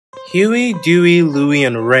Huey, Dewey, Louie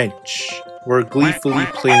and Wrench were gleefully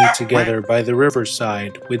playing together by the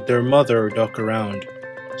riverside with their mother duck around.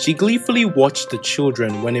 She gleefully watched the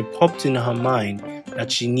children when it popped in her mind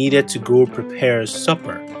that she needed to go prepare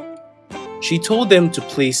supper. She told them to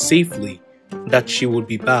play safely, that she would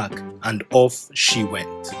be back, and off she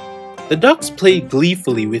went. The ducks played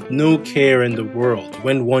gleefully with no care in the world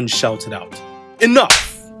when one shouted out,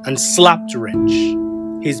 "Enough!" and slapped Wrench.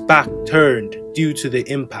 His back turned due to the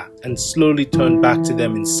impact and slowly turned back to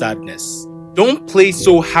them in sadness. "Don't play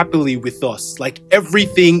so happily with us like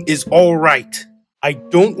everything is alright. I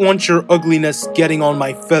don't want your ugliness getting on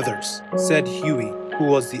my feathers," said Huey, who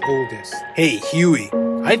was the oldest. "Hey Huey,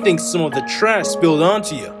 I think some of the trash spilled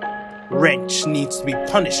onto you. Wrench needs to be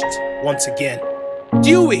punished once again."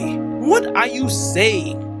 "Dewey, what are you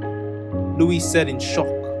saying?" Louie said in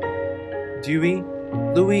shock. "Dewey,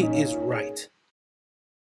 Louie is right.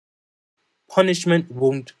 Punishment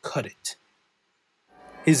won't cut it.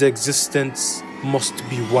 His existence must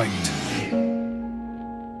be wiped."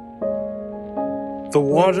 The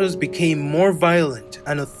waters became more violent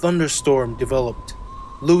and a thunderstorm developed.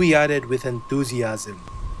 Louie added with enthusiasm,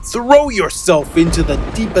 "Throw yourself into the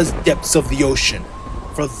deepest depths of the ocean,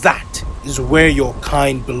 for that is where your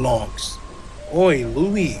kind belongs." "Oi,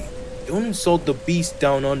 Louie, don't insult the beast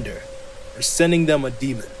down under. We're sending them a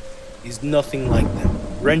demon. He's nothing like them."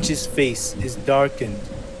 Wrench's face is darkened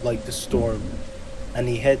like the storm, and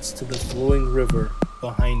he heads to the flowing river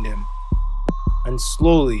behind him, and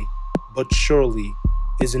slowly but surely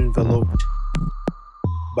is enveloped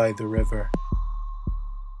by the river.